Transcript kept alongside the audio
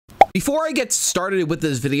Before I get started with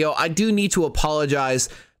this video, I do need to apologize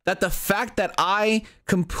that the fact that I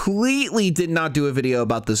completely did not do a video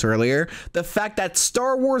about this earlier, the fact that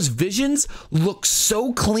Star Wars Visions looks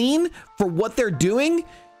so clean for what they're doing,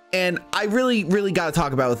 and I really got to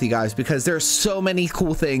talk about it with you guys because there's so many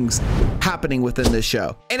cool things happening within this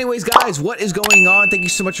show. Anyways, guys, what is going on? Thank you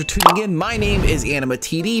so much for tuning in. My name is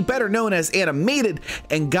AnimaTD, better known as Animated.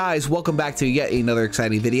 And guys, welcome back to yet another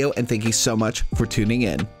exciting video. And thank you so much for tuning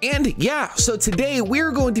in. And yeah, so today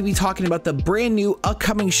we're going to be talking about the brand new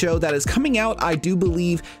upcoming show that is coming out, I do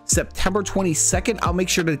believe, September 22nd. I'll make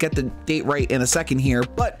sure to get the date right in a second here,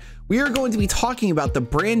 but we are going to be talking about the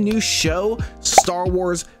brand new show, Star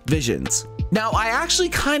Wars Visions. Now, I actually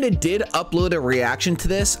kind of did upload a reaction to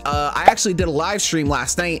this. I actually did a live stream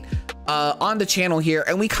last night on the channel here,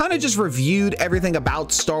 and we kind of just reviewed everything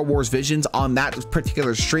about Star Wars Visions on that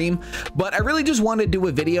particular stream. But I really just wanted to do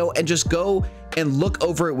a video and just go and look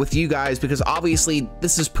over it with you guys because obviously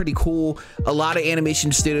this is pretty cool. A lot of animation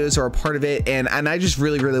studios are a part of it, and I just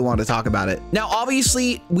really want to talk about it. Now,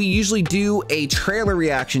 obviously, we usually do a trailer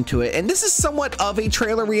reaction to it, and this is somewhat of a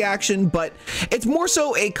trailer reaction, but it's more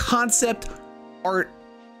so a concept art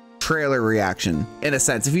trailer reaction in a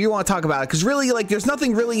sense, if you want to talk about it, because really, like, there's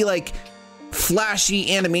nothing really like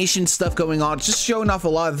flashy animation stuff going on. It's just showing off a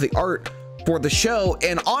lot of the art for the show.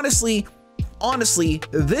 And honestly,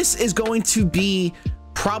 this is going to be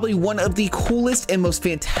probably one of the coolest and most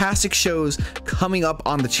fantastic shows coming up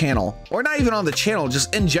on the channel, or not even on the channel,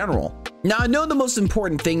 just in general. Now, I know the most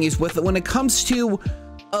important thing is when it comes to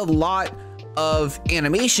a lot of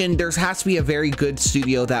animation, there has to be a very good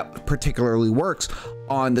studio that particularly works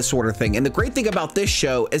on this sort of thing. And the great thing about this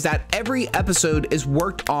show is that every episode is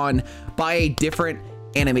worked on by a different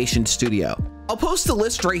animation studio. I'll post a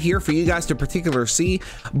list right here for you guys to particularly see,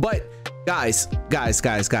 but guys,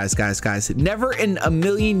 never in a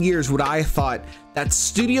million years would I have thought that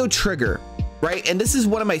Studio Trigger, right? And this is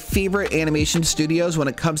one of my favorite animation studios when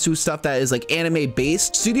it comes to stuff that is like anime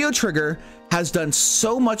based. Studio Trigger has done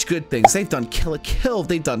so much good things. They've done Kill la Kill,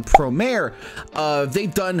 they've done Promare,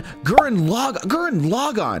 they've done Gurren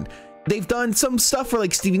Lagann. They've done some stuff for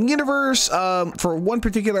like Steven Universe for one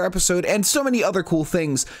particular episode, and so many other cool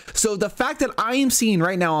things. So the fact that I am seeing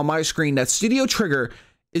right now on my screen that Studio Trigger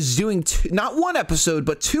is doing not one episode,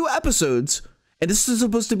 but 2 episodes, and this is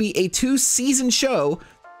supposed to be a 2-season show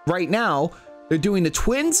right now. They're doing the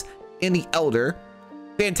Twins and the Elder.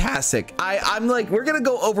 Fantastic. I'm like, we're gonna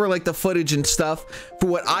go over like the footage and stuff for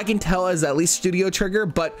what I can tell as at least Studio Trigger,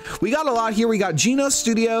 but we got a lot here. We got Geno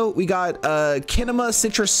Studio, we got Kinema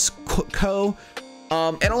Citrus Co,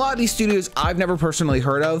 and a lot of these studios I've never personally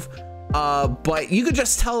heard of, but you could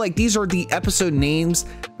just tell like these are the episode names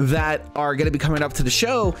that are gonna be coming up to the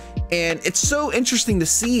show, and it's so interesting to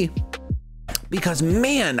see because,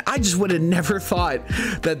 man, I just would have never thought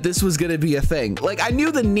that this was gonna be a thing. Like, I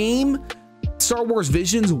knew the name Star Wars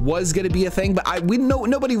Visions was going to be a thing, but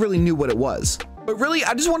nobody really knew what it was. But really,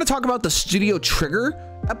 I just want to talk about the Studio Trigger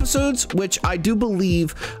episodes, which I do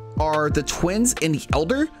believe are the Twins and the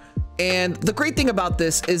Elder. And the great thing about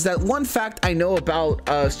this is that one fact I know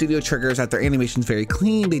about Studio Trigger is that their animation is very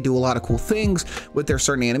clean. They do a lot of cool things with their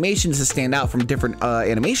certain animations to stand out from different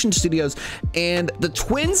animation studios. And the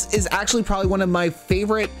Twins is actually probably one of my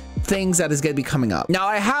favorite things that is going to be coming up. Now,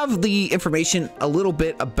 I have the information a little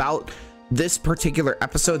bit about this particular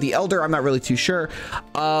episode. The Elder, I'm not really too sure,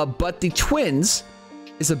 but the Twins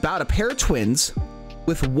is about a pair of twins,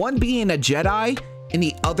 with one being a Jedi and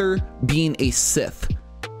the other being a Sith.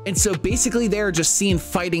 And so basically they're just seen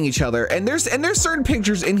fighting each other, and there's certain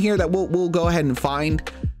pictures in here that we'll go ahead and find,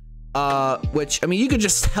 which, I mean, you could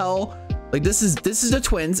just tell like this is the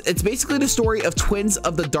Twins. It's basically the story of twins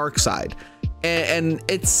of the dark side, and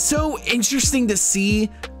it's so interesting to see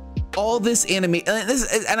all this anime,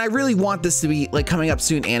 and I really want this to be like coming up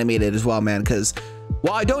soon animated as well, man, because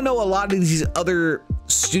while I don't know a lot of these other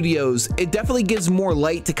studios, it definitely gives more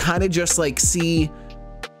light to kind of just like see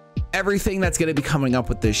everything that's going to be coming up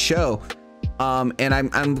with this show. And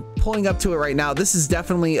I'm pulling up to it right now. This is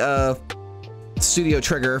definitely a Studio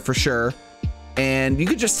Trigger for sure, and you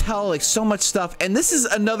could just tell like so much stuff. And this is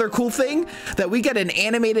another cool thing that we get an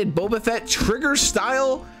animated Boba Fett Trigger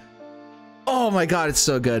style. Oh my god, it's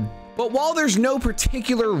so good. But while there's no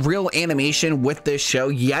particular real animation with this show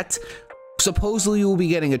yet, supposedly we'll be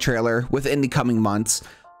getting a trailer within the coming months.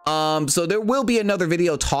 So there will be another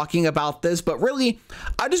video talking about this, but really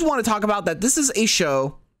I just want to talk about that this is a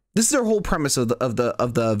show. This is their whole premise of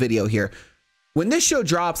the video here. When this show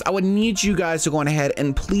drops, I would need you guys to go on ahead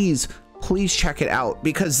and please please check it out,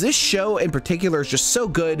 because this show in particular is just so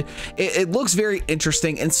good. It looks very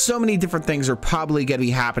interesting, and so many different things are probably going to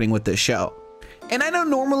be happening with this show. And I know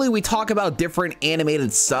normally we talk about different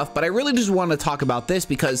animated stuff, but I really just want to talk about this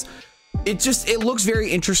because it looks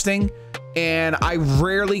very interesting. And I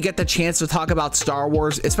rarely get the chance to talk about Star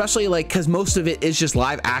Wars, especially like because most of it is just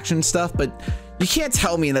live action stuff, but you can't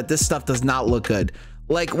tell me that this stuff does not look good.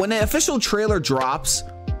 Like when the official trailer drops,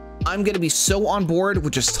 I'm going to be so on board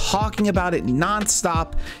with just talking about it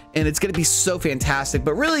nonstop, and it's going to be so fantastic.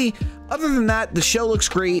 But really, other than that, the show looks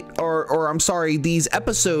great, or I'm sorry, these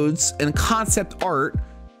episodes and concept art,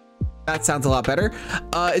 that sounds a lot better,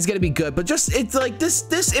 is going to be good. But just, it's like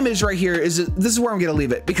this image right here this is where I'm going to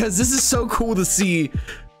leave it, because this is so cool to see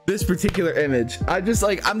this particular image.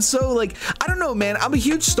 I'm so like, I don't know, man, I'm a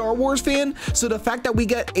huge Star Wars fan. So the fact that we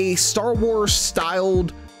get a Star Wars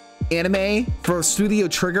styled anime for Studio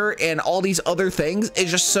Trigger and all these other things is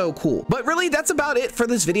just so cool. But really, that's about it for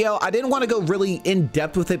this video. I didn't want to go really in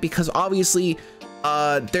depth with it because obviously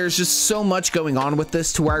there's just so much going on with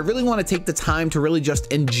this to where I really want to take the time to really just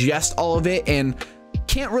ingest all of it, and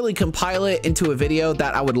can't really compile it into a video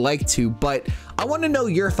that I would like to, but I want to know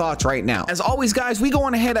your thoughts right now. As always, guys, we go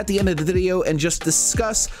on ahead at the end of the video and just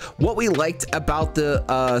discuss what we liked about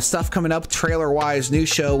the stuff coming up, trailer wise, new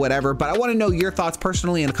show, whatever. But I want to know your thoughts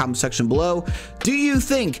personally in the comment section below. Do you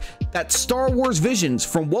think that Star Wars Visions,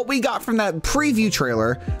 from what we got from that preview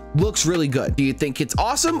trailer, looks really good? Do you think it's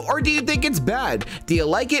awesome, or do you think it's bad? Do you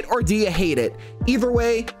like it, or do you hate it? Either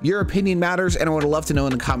way, your opinion matters, and I would love to know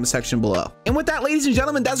in the comment section below. And with that, ladies and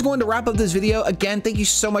gentlemen, that's going to wrap up this video. Again, thank you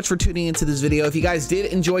so much for tuning into this video. If you guys did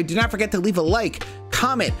enjoy, do not forget to leave a like,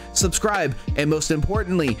 comment, subscribe, and most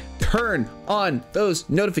importantly, turn on those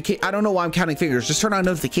notifications. I don't know why I'm counting fingers. Just turn on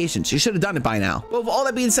notifications. You should have done it by now. Well, with all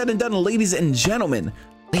that being said and done, ladies and gentlemen,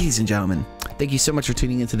 thank you so much for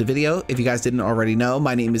tuning into the video. If you guys didn't already know,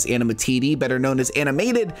 my name is AnimaTD, better known as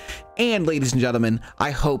Animated. And ladies and gentlemen,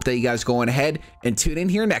 I hope that you guys go on ahead and tune in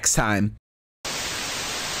here next time.